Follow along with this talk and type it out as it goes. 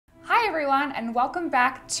everyone, and welcome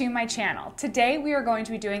back to my channel. Today we are going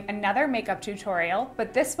to be doing another makeup tutorial,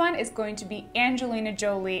 but this one is going to be Angelina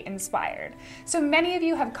Jolie inspired. So many of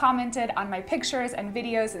you have commented on my pictures and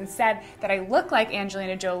videos and said that I look like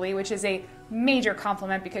Angelina Jolie, which is a major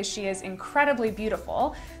compliment because she is incredibly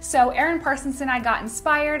beautiful. So Erin Parsons and I got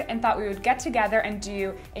inspired and thought we would get together and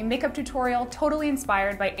do a makeup tutorial totally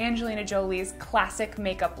inspired by Angelina Jolie's classic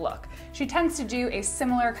makeup look. She tends to do a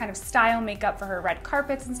similar kind of style makeup for her red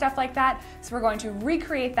carpets and stuff like that. So we're going to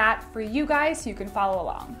recreate that for you guys so you can follow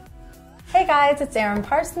along. Hey guys, it's Erin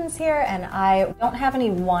Parsons here, and I don't have any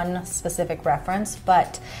one specific reference,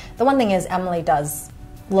 but the one thing is Emily does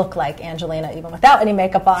look like Angelina even without any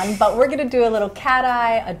makeup on, but we're gonna do a little cat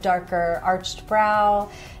eye, a darker arched brow,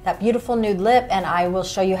 that beautiful nude lip, and I will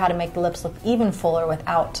show you how to make the lips look even fuller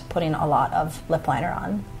without putting a lot of lip liner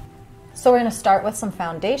on. So we're gonna start with some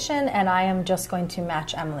foundation, and I am just going to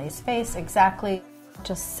match Emily's face exactly.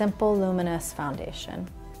 Just simple luminous foundation.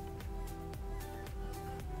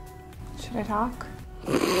 Should I talk?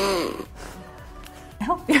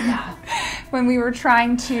 Yeah. When we were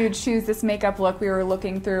trying to choose this makeup look, we were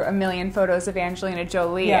looking through a million photos of Angelina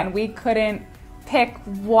Jolie, and we couldn't pick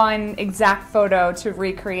one exact photo to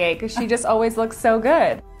recreate because she just always looks so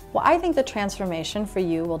good. Well, I think the transformation for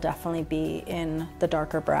you will definitely be in the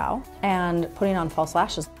darker brow and putting on false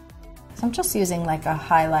lashes. So I'm just using like a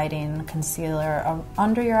highlighting concealer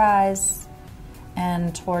under your eyes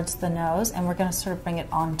and towards the nose, and we're going to sort of bring it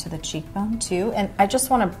onto the cheekbone too. And I just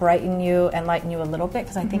want to brighten you and lighten you a little bit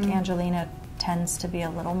because I think Angelina tends to be a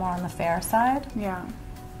little more on the fair side. Yeah.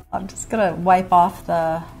 I'm just going to wipe off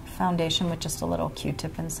the foundation with just a little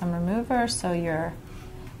Q-tip and some remover so your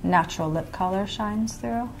natural lip color shines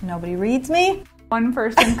through. Nobody reads me. One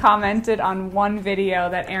person commented on one video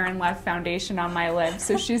that Erin left foundation on my lips,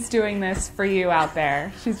 so she's doing this for you out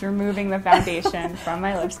there. She's removing the foundation from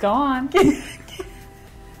my lips. Go on.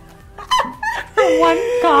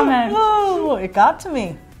 One comment. Oh, it got to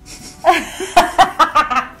me.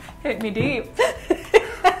 Hit me deep.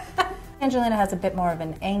 Angelina has a bit more of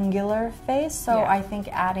an angular face, so I think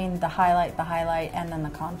adding the highlight, and then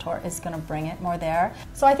the contour is going to bring it more there.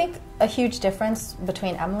 So I think a huge difference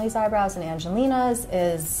between Emily's eyebrows and Angelina's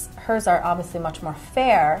is hers are obviously much more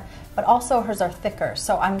fair, but also hers are thicker.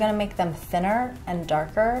 So I'm going to make them thinner and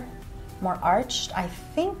darker, more arched. I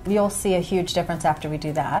think you'll see a huge difference after we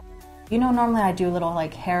do that. You know, normally I do little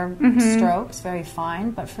like hair strokes, very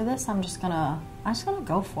fine, but for this I'm just gonna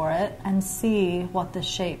go for it and see what the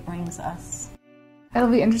shape brings us. It'll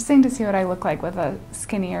be interesting to see what I look like with a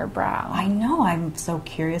skinnier brow. I know, I'm so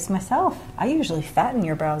curious myself. I usually fatten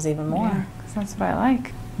your brows even more. Yeah, 'cause that's what I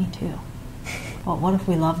like. Me too. Well, what if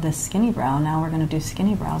we love this skinny brow? Now we're gonna do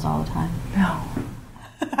skinny brows all the time. No.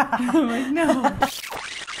 I'm like, no.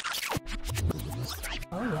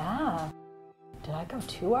 Oh yeah. Did I go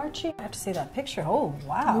too archy? I have to see that picture. Oh,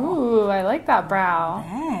 wow. Ooh, I like that brow.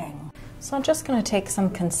 Dang. So I'm just going to take some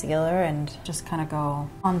concealer and just kind of go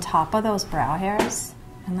on top of those brow hairs.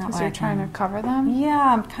 And that way you're trying to cover them?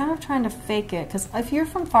 Yeah, I'm kind of trying to fake it. Because if you're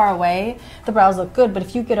from far away, the brows look good. But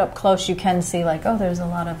if you get up close, you can see like, oh, there's a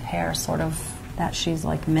lot of hair sort of that she's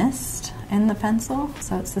like missed in the pencil.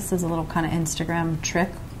 So this is a little kind of Instagram trick.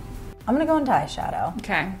 I'm going to go into eyeshadow.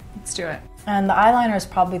 Okay, let's do it. And the eyeliner is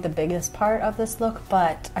probably the biggest part of this look,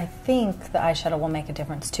 but I think the eyeshadow will make a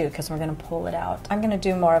difference too because we're going to pull it out. I'm going to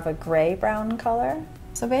do more of a gray-brown color.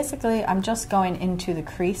 So basically, I'm just going into the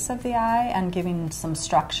crease of the eye and giving some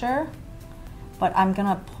structure, but I'm going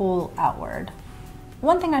to pull outward.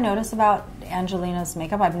 One thing I notice about Angelina's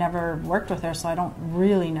makeup, I've never worked with her, so I don't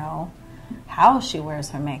really know how she wears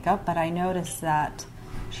her makeup, but I noticed that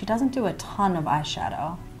she doesn't do a ton of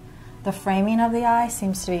eyeshadow. The framing of the eye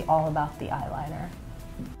seems to be all about the eyeliner.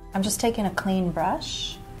 I'm just taking a clean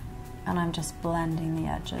brush and I'm just blending the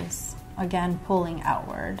edges. Again, pulling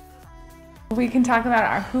outward. We can talk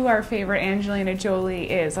about who our favorite Angelina Jolie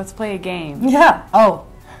is. Let's play a game. Yeah. Oh,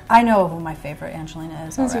 I know who my favorite Angelina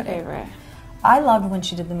is already. Who's your favorite? I loved when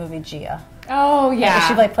she did the movie Gia. Oh, yeah.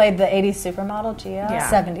 She played the 80s supermodel, Gia.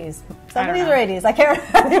 Yeah. 70s. 70s or 80s. I can't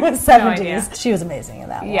remember. It was 70s. No, she was amazing in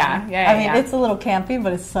that one. Yeah. I mean, it's a little campy,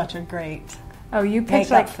 but it's such a great you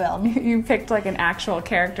picked like film. You picked like an actual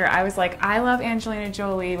character. I was like, I love Angelina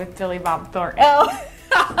Jolie with Billy Bob Thornton.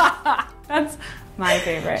 Oh. That's my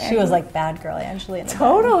favorite. She was like bad girl Angelina.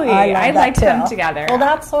 Totally. I liked them together. Well,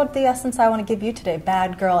 that's what the essence I want to give you today.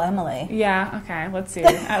 Bad girl Emily. Yeah, okay, let's see.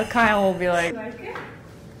 Kyle will be like it?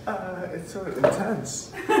 It's so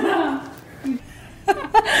intense.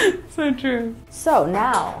 So true. So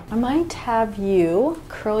now, I might have you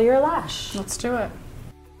curl your lash. Let's do it.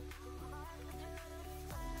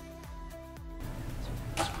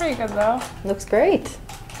 pretty good though. Looks great.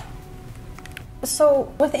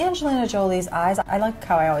 So with Angelina Jolie's eyes, I like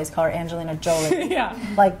how I always call her Angelina Jolie. Yeah.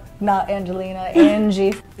 Like not Angelina,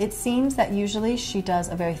 Angie. It seems that usually she does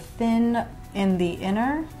a very thin in the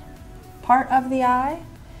inner part of the eye.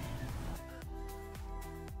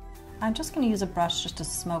 I'm just going to use a brush just to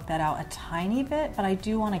smoke that out a tiny bit, but I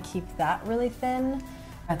do want to keep that really thin.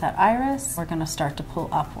 At that iris, we're going to start to pull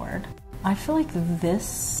upward. I feel like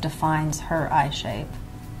this defines her eye shape.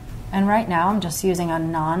 And right now I'm just using a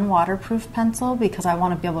non-waterproof pencil because I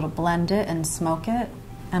want to be able to blend it and smoke it.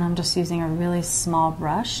 And I'm just using a really small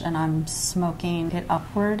brush and I'm smoking it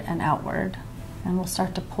upward and outward. And we'll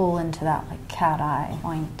start to pull into that like cat eye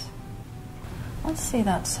point. Let's see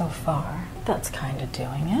that so far. That's kind of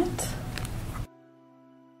doing it.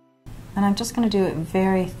 And I'm just going to do it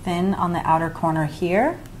very thin on the outer corner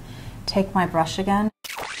here. Take my brush again.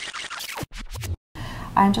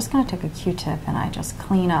 I'm just going to take a Q-tip and I just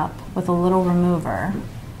clean up with a little remover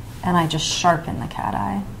and I just sharpen the cat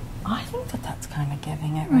eye. I think that that's kind of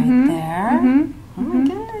giving it right there. Oh my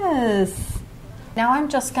goodness. Now I'm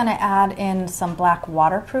just going to add in some black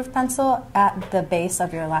waterproof pencil at the base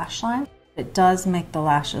of your lash line. It does make the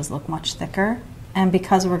lashes look much thicker, and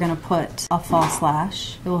because we're going to put a false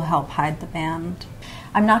lash, it will help hide the band.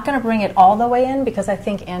 I'm not going to bring it all the way in because I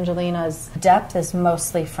think Angelina's depth is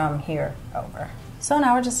mostly from here over. So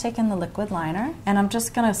now we're just taking the liquid liner and I'm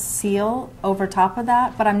just going to seal over top of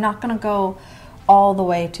that, but I'm not going to go all the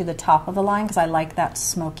way to the top of the line because I like that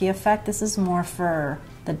smoky effect. This is more for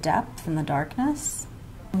the depth and the darkness.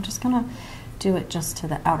 I'm just going to do it just to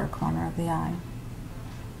the outer corner of the eye.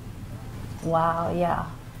 Wow, yeah.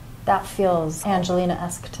 That feels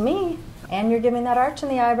Angelina-esque to me. And you're giving that arch in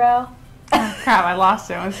the eyebrow. Oh, crap, I lost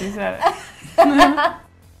it once you said it.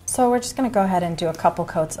 So we're just going to go ahead and do a couple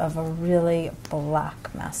coats of a really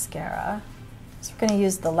black mascara. So we're going to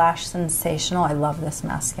use the Lash Sensational. I love this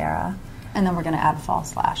mascara. And then we're going to add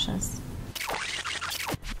false lashes.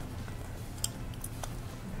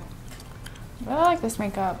 I really like this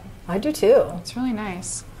makeup. I do too. It's really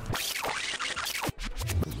nice.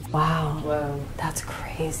 Wow. Wow. That's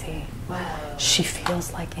crazy. Wow. She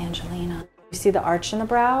feels like Angelina. You see the arch in the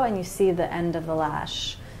brow and you see the end of the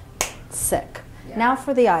lash. Sick. Yeah. Now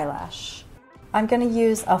for the eyelash. I'm going to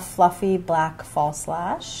use a fluffy black false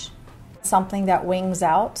lash. Something that wings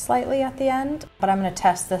out slightly at the end. But I'm going to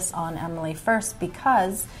test this on Emily first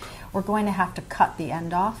because we're going to have to cut the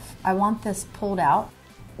end off. I want this pulled out.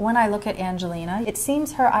 When I look at Angelina, it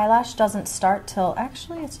seems her eyelash doesn't start till,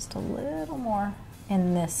 actually it's just a little more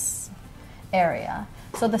in this area.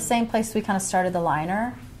 So the same place we kind of started the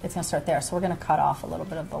liner, it's going to start there. So we're going to cut off a little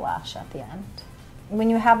bit of the lash at the end. When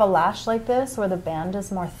you have a lash like this where the band is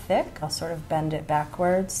more thick, I'll sort of bend it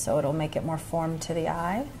backwards so it'll make it more formed to the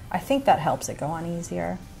eye. I think that helps it go on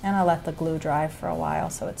easier. And I'll let the glue dry for a while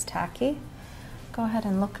so it's tacky. Go ahead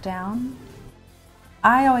and look down.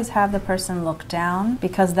 I always have the person look down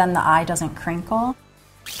because then the eye doesn't crinkle.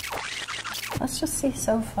 Let's just see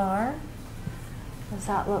so far. Does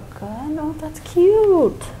that look good? Oh, that's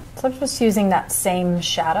cute. So I'm just using that same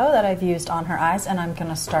shadow that I've used on her eyes, and I'm going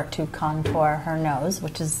to start to contour her nose,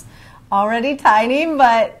 which is already tiny,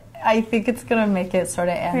 but I think it's going to make it sort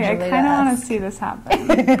of Angelina-esque. Wait, I kind of want to see this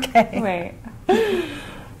happen. Okay. Wait.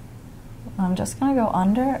 I'm just going to go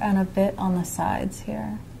under and a bit on the sides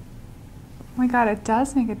here. Oh my god, it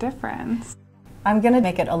does make a difference. I'm going to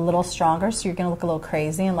make it a little stronger, so you're going to look a little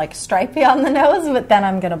crazy and like stripy on the nose, but then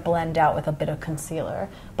I'm going to blend out with a bit of concealer.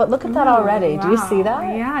 But look at that already. Wow. Do you see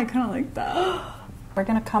that? Yeah, I kind of like that. We're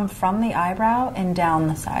going to come from the eyebrow and down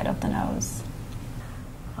the side of the nose.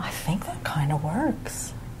 I think that kind of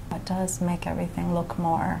works. It does make everything look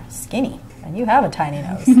more skinny. And you have a tiny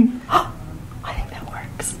nose. I think that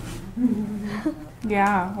works.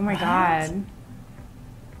 Yeah, oh my god.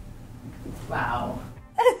 Wow.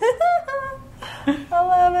 I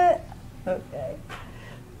love it. Okay.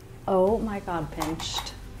 Oh my god,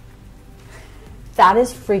 pinched. That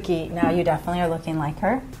is freaky. Now you definitely are looking like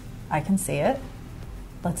her. I can see it.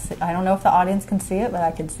 Let's see. I don't know if the audience can see it, but I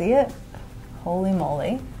can see it. Holy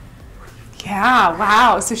moly. Yeah,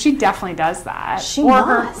 wow. So she definitely does that. She or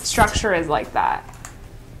must. Her structure is like that.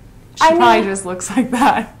 She probably just looks like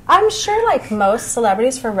that. I'm sure like most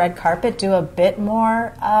celebrities for red carpet do a bit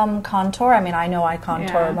more contour. I mean, I know I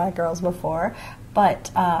contour my girls before, but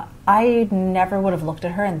I never would have looked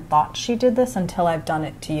at her and thought she did this until I've done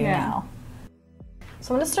it to you now.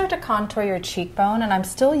 So I'm going to start to contour your cheekbone, and I'm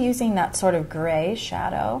still using that sort of gray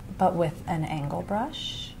shadow, but with an angle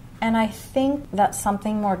brush. And I think that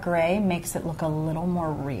something more gray makes it look a little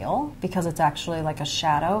more real because it's actually like a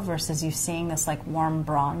shadow versus you seeing this like warm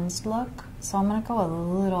bronzed look. So I'm gonna go a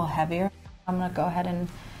little heavier. I'm gonna go ahead and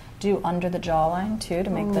do under the jawline too to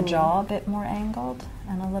make the jaw a bit more angled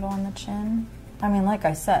and a little on the chin. I mean, like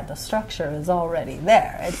I said, the structure is already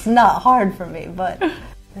there. It's not hard for me, but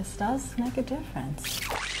this does make a difference.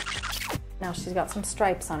 Now she's got some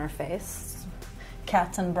stripes on her face.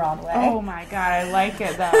 Cats in Broadway. Oh my god, I like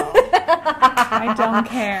it though. I don't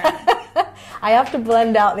care. I have to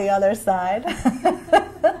blend out the other side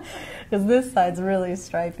because this side's really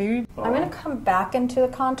stripy. I'm going to come back into the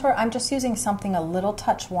contour. I'm just using something a little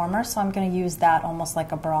touch warmer, so I'm going to use that almost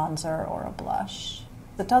like a bronzer or a blush.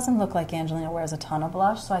 It doesn't look like Angelina wears a ton of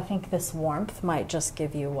blush, so I think this warmth might just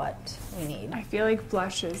give you what we need. I feel like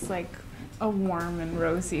blush is like a warm and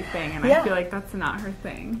rosy thing, and Yeah. I feel like that's not her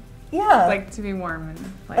thing. Yeah. Like to be warm and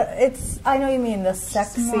like I know you mean the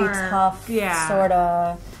sexy, more, tough sort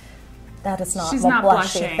of. That is not she's the not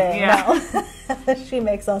blushy blushing, thing. yeah. No. She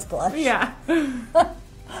makes us blush. Yeah.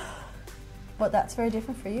 But that's very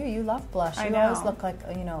different for you. You love blush. I You know. always look like,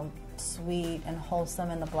 you know, sweet and wholesome,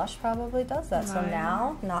 and the blush probably does that. So Right.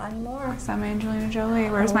 now, not anymore. So I'm Angelina Jolie.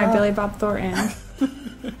 Where's my Billy Bob Thornton?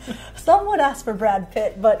 Some would ask for Brad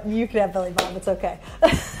Pitt, but you could have Billy Bob. It's okay.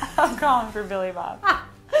 I'm calling for Billy Bob.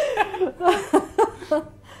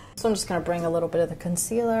 So I'm just going to bring a little bit of the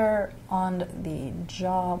concealer on the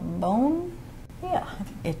jawbone. Yeah,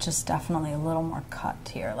 it's just definitely a little more cut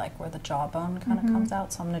here, like where the jawbone kind of comes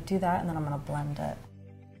out. So I'm going to do that, and then I'm going to blend it.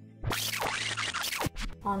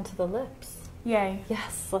 Onto the lips. Yay.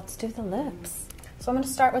 Yes, let's do the lips. So I'm going to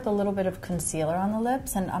start with a little bit of concealer on the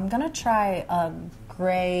lips, and I'm going to try a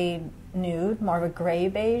gray nude, more of a gray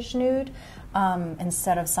beige nude,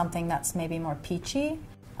 instead of something that's maybe more peachy.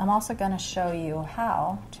 I'm also going to show you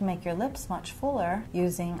how to make your lips much fuller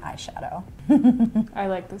using eyeshadow. I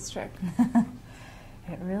like this trick.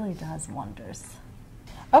 It really does wonders.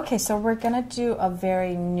 Okay, so we're going to do a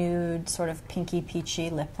very nude, sort of pinky peachy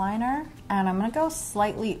lip liner. And I'm going to go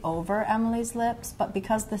slightly over Emily's lips, but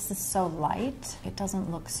because this is so light, it doesn't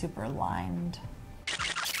look super lined.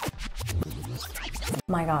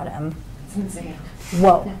 My God, Em. It's insane.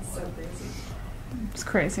 Whoa. That's so crazy. It's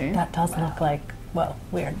crazy. That does look like, well,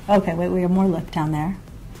 weird. Okay, wait, we have more lip down there.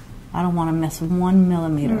 I don't want to miss 1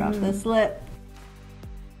 millimeter of this lip.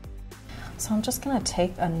 So I'm just going to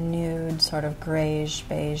take a nude sort of grayish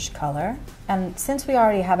beige color. And since we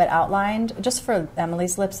already have it outlined, just for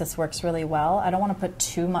Emily's lips, this works really well. I don't want to put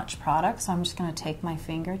too much product, so I'm just going to take my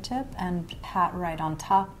fingertip and pat right on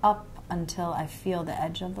top up until I feel the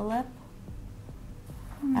edge of the lip.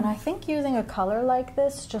 And I think using a color like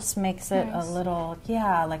this just makes it a little,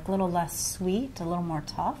 yeah, like a little less sweet, a little more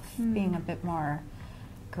tough, being a bit more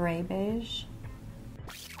gray beige.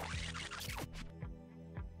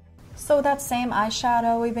 So that same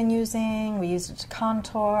eyeshadow we've been using, we used it to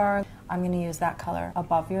contour. I'm going to use that color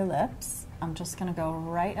above your lips. I'm just going to go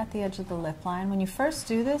right at the edge of the lip line. When you first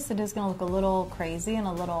do this, it is going to look a little crazy and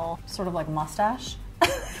a little sort of like mustache,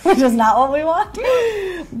 which is not what we want.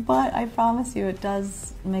 But I promise you it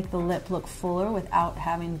does make the lip look fuller without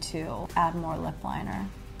having to add more lip liner.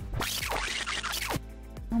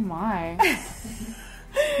 Oh my.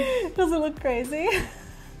 Does it look crazy?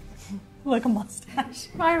 Like a mustache.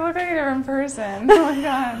 I look like a different person. Oh my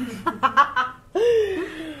god.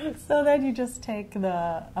 So then you just take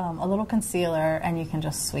the a little concealer and you can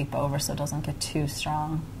just sweep over so it doesn't get too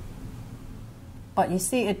strong. But you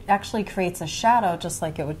see, it actually creates a shadow just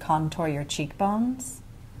like it would contour your cheekbones.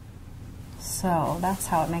 So that's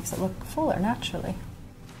how it makes it look fuller naturally.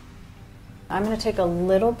 I'm going to take a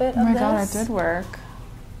little bit of this. Oh my god, it did work.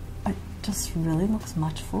 It just really looks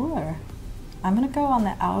much fuller. I'm going to go on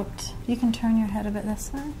the out. You can turn your head a bit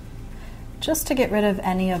this way. Just to get rid of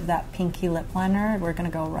any of that pinky lip liner, we're going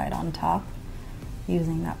to go right on top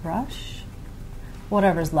using that brush.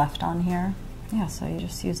 Whatever's left on here. Yeah, so you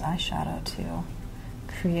just use eyeshadow to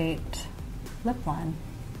create lip line.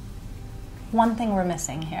 One thing we're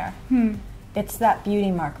missing here. It's that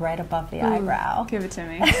beauty mark right above the eyebrow. Give it to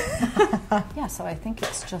me. Yeah, so I think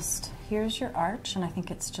it's just, here's your arch, and I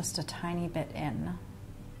think it's just a tiny bit in.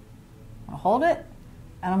 I'll hold it,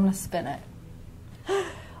 and I'm going to spin it.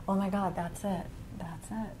 Oh my god, that's it. That's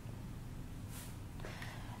it.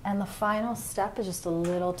 And the final step is just a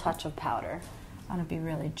little touch of powder. I'm going to be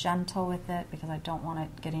really gentle with it because I don't want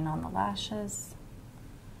it getting on the lashes.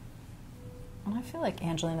 And I feel like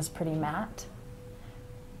Angelina's pretty matte.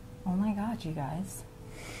 Oh my god, you guys.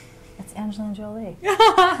 It's Angelina Jolie.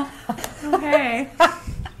 Okay.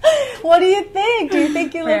 What do you think? Do you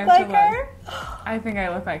think you look like her? I think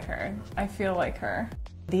I look like her. I feel like her.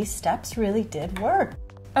 These steps really did work.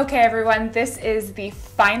 Okay everyone, this is the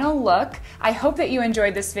final look. I hope that you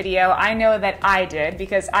enjoyed this video. I know that I did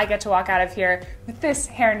because I get to walk out of here with this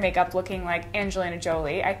hair and makeup looking like Angelina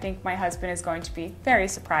Jolie. I think my husband is going to be very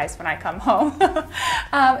surprised when I come home.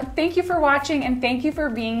 Thank you for watching and thank you for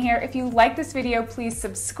being here. If you like this video, please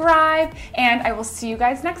subscribe and I will see you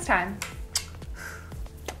guys next time.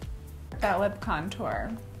 That lip contour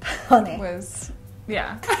Honey. was,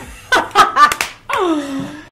 yeah.